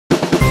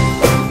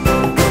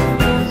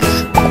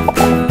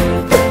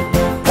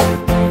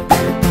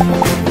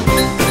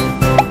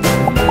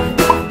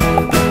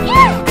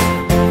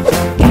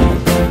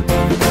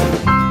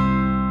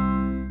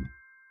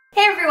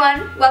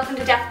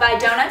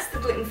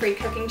gluten-free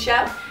cooking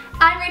show.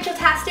 I'm Rachel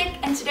Tastic,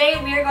 and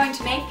today we are going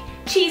to make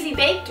cheesy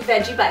baked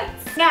veggie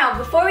bites. Now,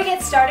 before we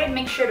get started,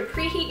 make sure to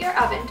preheat your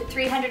oven to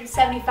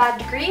 375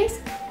 degrees,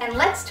 and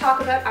let's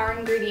talk about our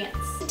ingredients.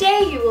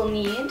 Today you will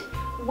need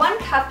 1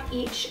 cup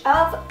each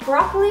of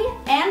broccoli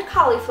and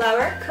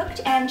cauliflower,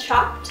 cooked and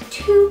chopped,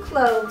 2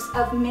 cloves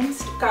of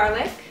minced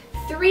garlic,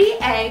 3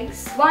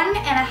 eggs,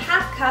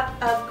 1½ cup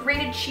of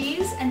grated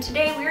cheese, and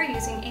today we are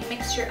using a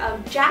mixture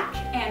of jack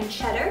and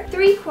cheddar,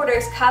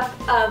 3/4 cup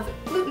of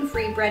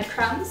gluten-free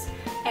breadcrumbs,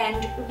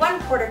 and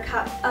 1/4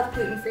 cup of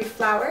gluten-free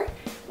flour.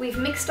 We've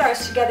mixed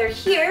ours together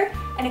here,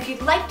 and if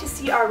you'd like to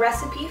see our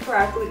recipe for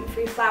our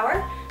gluten-free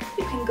flour,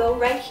 you can go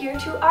right here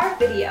to our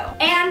video.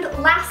 And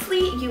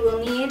lastly, you will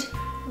need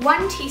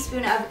 1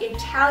 teaspoon of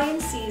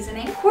Italian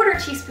seasoning, 1/4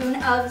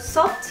 teaspoon of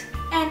salt,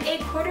 and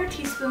 1/4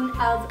 teaspoon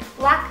of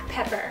black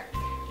pepper.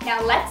 Now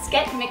let's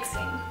get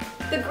mixing.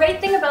 The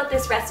great thing about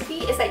this recipe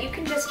is that you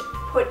can just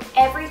put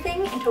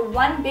everything into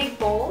one big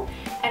bowl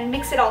and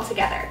mix it all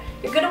together.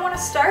 You're going to want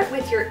to start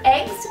with your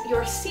eggs,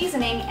 your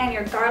seasoning, and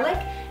your garlic,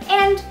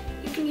 and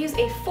you can use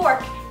a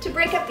fork to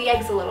break up the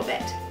eggs a little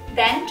bit.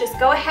 Then just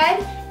go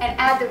ahead and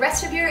add the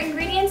rest of your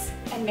ingredients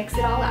and mix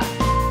it all up.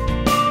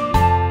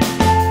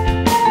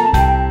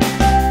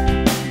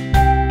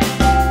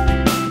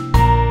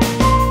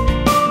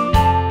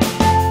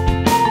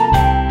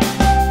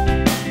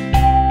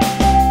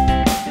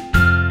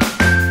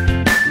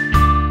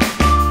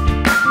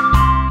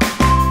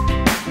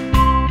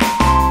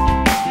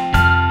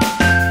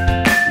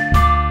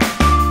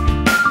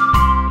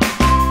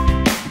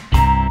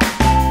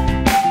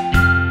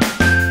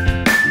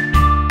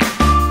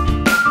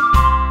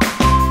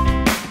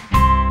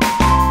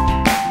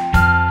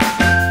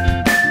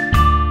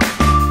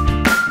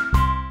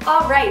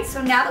 Alright,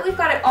 so now that we've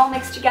got it all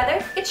mixed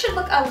together, it should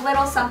look a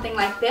little something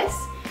like this.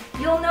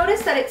 You'll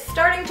notice that it's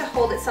starting to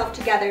hold itself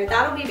together.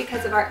 That'll be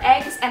because of our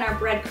eggs and our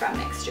breadcrumb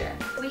mixture.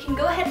 We can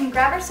go ahead and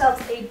grab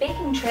ourselves a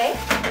baking tray,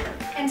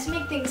 and to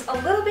make things a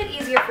little bit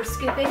easier for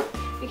scooping,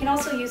 we can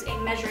also use a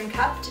measuring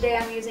cup. Today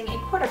I'm using a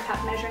 1/4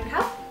 cup measuring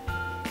cup.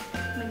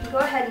 We can go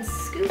ahead and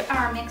scoop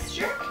our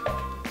mixture.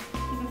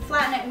 You can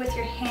flatten it with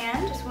your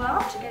hand as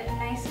well to get it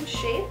nice and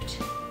shaped.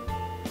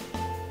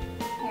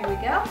 There we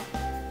go.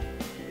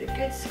 A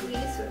good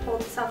squeeze so it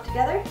holds itself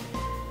together.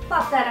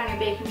 Plop that on your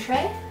baking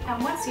tray,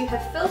 and once you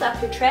have filled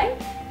up your tray,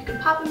 you can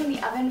pop them in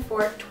the oven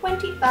for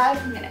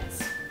 25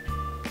 minutes.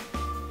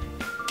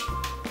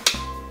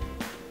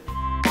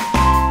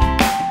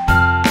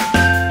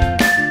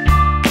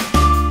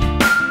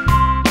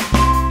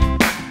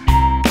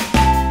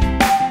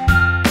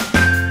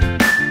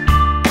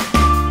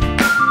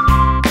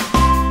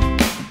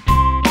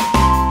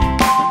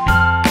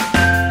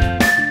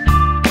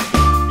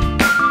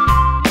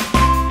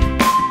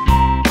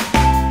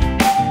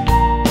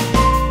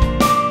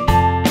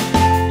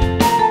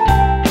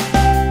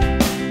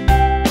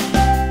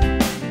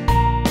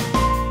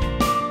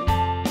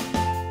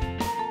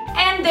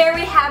 There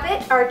we have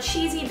it, our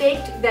cheesy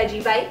baked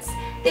veggie bites.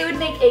 They would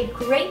make a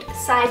great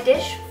side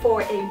dish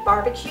for a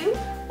barbecue,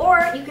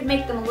 or you could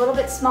make them a little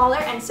bit smaller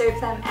and serve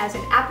them as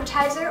an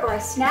appetizer or a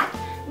snack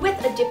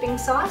with a dipping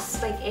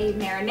sauce like a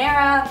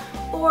marinara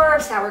or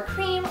sour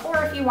cream,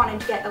 or if you wanted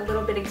to get a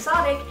little bit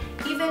exotic,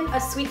 even a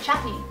sweet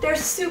chutney. They're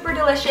super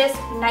delicious,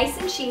 nice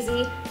and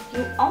cheesy.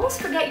 You almost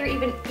forget you're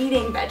even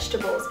eating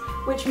vegetables,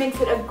 which makes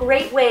it a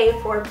great way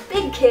for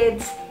big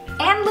kids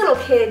and little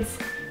kids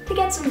to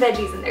get some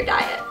veggies in their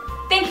diet.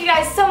 Thank you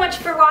guys so much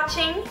for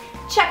watching.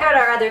 Check out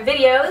our other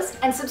videos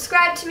and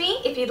subscribe to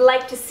me if you'd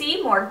like to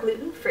see more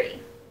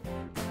gluten-free.